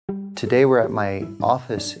Today we're at my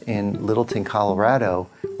office in Littleton, Colorado,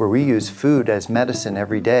 where we use food as medicine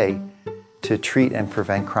every day to treat and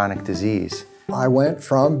prevent chronic disease. I went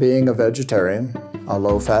from being a vegetarian, a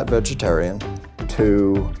low-fat vegetarian,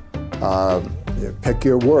 to pick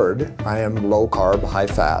your word, I am low-carb,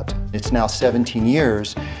 high-fat. It's now 17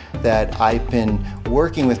 years that I've been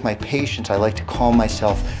working with my patients. I like to call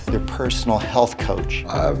myself their personal health coach.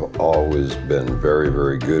 I've always been very,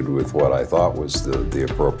 very good with what I thought was the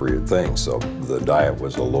appropriate thing. So the diet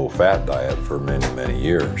was a low-fat diet for many, many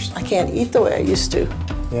years. I can't eat the way I used to.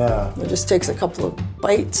 Yeah. It just takes a couple of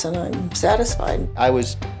bites and I'm satisfied. I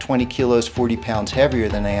was 20 kilos, 40 pounds heavier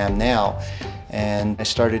than I am now. And I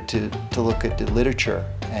started to look at the literature,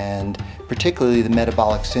 and particularly the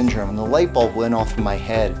metabolic syndrome. And the light bulb went off in my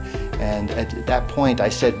head. And at that point, I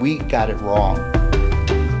said, we got it wrong.